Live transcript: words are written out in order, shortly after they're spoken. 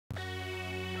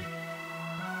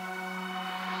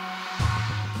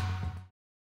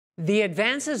The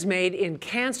advances made in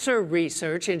cancer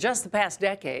research in just the past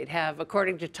decade have,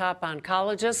 according to top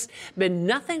oncologists, been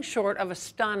nothing short of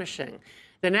astonishing.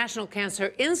 The National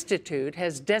Cancer Institute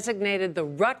has designated the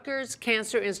Rutgers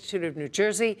Cancer Institute of New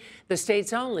Jersey the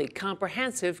state's only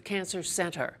comprehensive cancer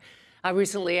center. I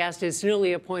recently asked its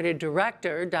newly appointed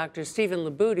director, Dr. Stephen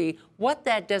Libutti, what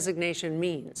that designation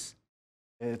means.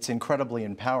 It's incredibly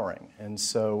empowering. And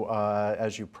so,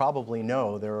 as you probably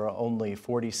know, there are only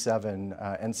 47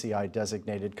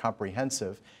 NCI-designated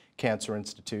comprehensive cancer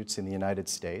institutes in the United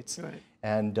States. Right.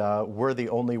 And we're the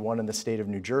only one in the state of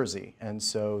New Jersey. And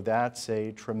so that's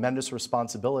a tremendous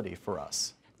responsibility for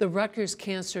us. The Rutgers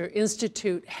Cancer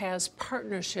Institute has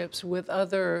partnerships with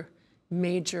other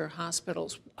major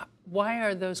hospitals. Why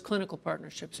are those clinical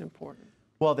partnerships important?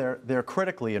 Well, they're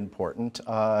critically important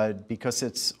because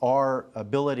it's our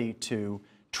ability to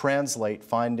translate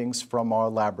findings from our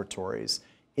laboratories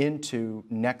into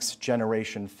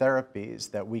next-generation therapies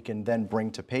that we can then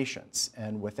bring to patients.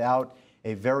 And without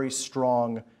a very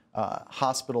strong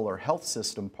hospital or health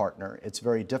system partner, it's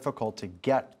very difficult to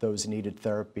get those needed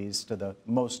therapies to the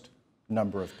most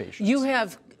number of patients. You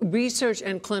have research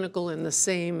and clinical in the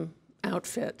same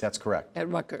outfit. That's correct. At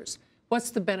Rutgers.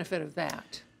 What's the benefit of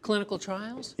that? Clinical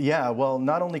trials? Yeah, well,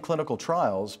 not only clinical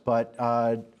trials, but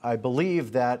I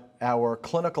believe that our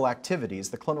clinical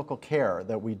activities, the clinical care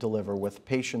that we deliver with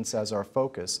patients as our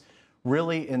focus,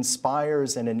 really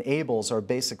inspires and enables our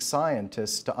basic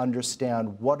scientists to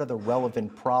understand what are the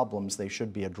relevant problems they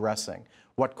should be addressing,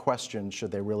 what questions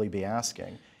should they really be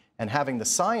asking. And having the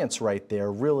science right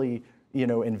there really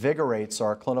invigorates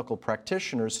our clinical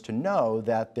practitioners to know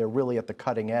that they're really at the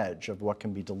cutting edge of what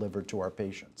can be delivered to our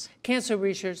patients. Cancer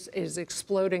research is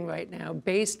exploding right now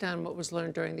based on what was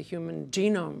learned during the Human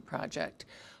Genome Project.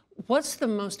 What's the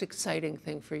most exciting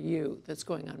thing for you that's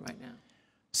going on right now?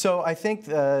 So I think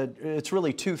it's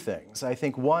really two things. I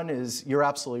think one is, you're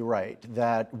absolutely right,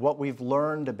 that what we've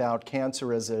learned about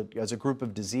cancer as a group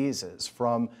of diseases,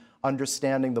 from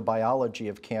understanding the biology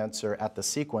of cancer at the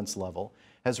sequence level,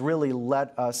 has really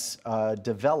let us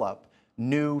develop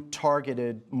new,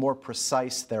 targeted, more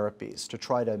precise therapies to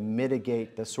try to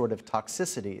mitigate the sort of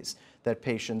toxicities that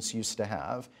patients used to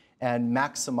have and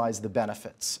maximize the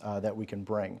benefits that we can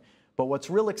bring. But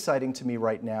what's real exciting to me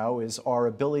right now is our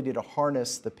ability to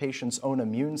harness the patient's own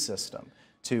immune system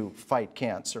to fight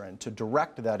cancer and to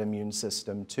direct that immune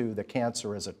system to the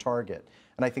cancer as a target.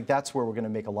 And I think that's where we're going to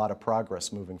make a lot of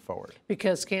progress moving forward.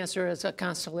 Because cancer is a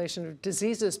constellation of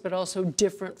diseases, but also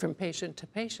different from patient to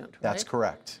patient, right? That's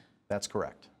correct. That's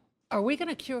correct. Are we going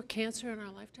to cure cancer in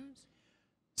our lifetimes?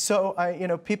 So,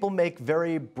 people make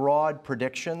very broad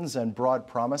predictions and broad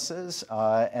promises,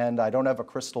 and I don't have a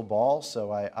crystal ball,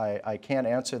 so I can't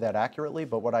answer that accurately.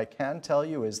 But what I can tell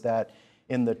you is that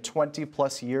in the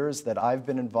 20-plus years that I've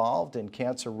been involved in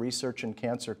cancer research and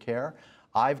cancer care,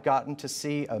 I've gotten to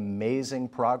see amazing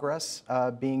progress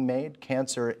being made.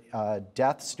 Cancer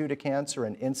deaths due to cancer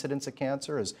and incidence of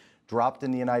cancer has dropped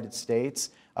in the United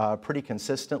States pretty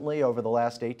consistently over the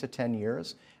last 8 to 10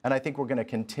 years. And I think we're going to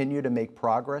continue to make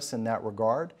progress in that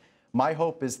regard. My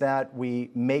hope is that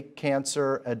we make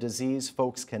cancer a disease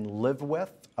folks can live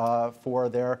with for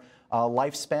their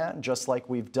lifespan, just like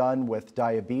we've done with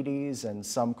diabetes and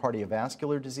some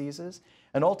cardiovascular diseases.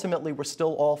 And ultimately, we're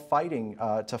still all fighting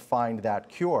to find that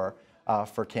cure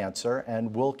for cancer,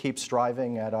 and we'll keep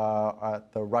striving at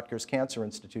the Rutgers Cancer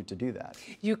Institute to do that.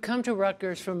 You come to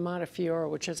Rutgers from Montefiore,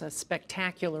 which has a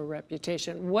spectacular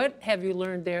reputation. What have you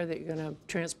learned there that you're going to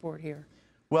transport here?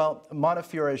 Well,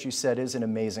 Montefiore, as you said, is an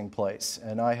amazing place,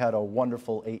 and I had a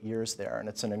wonderful 8 years there, and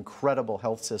it's an incredible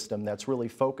health system that's really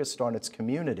focused on its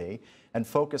community and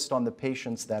focused on the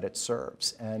patients that it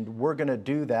serves. And we're going to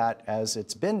do that as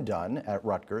it's been done at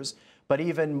Rutgers, but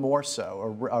even more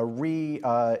so, a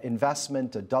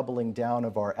reinvestment, a doubling down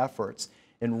of our efforts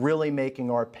in really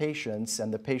making our patients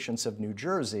and the patients of New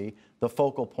Jersey the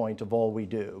focal point of all we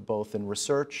do, both in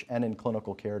research and in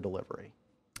clinical care delivery.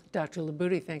 Dr.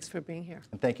 Libutti, thanks for being here.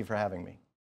 And thank you for having me.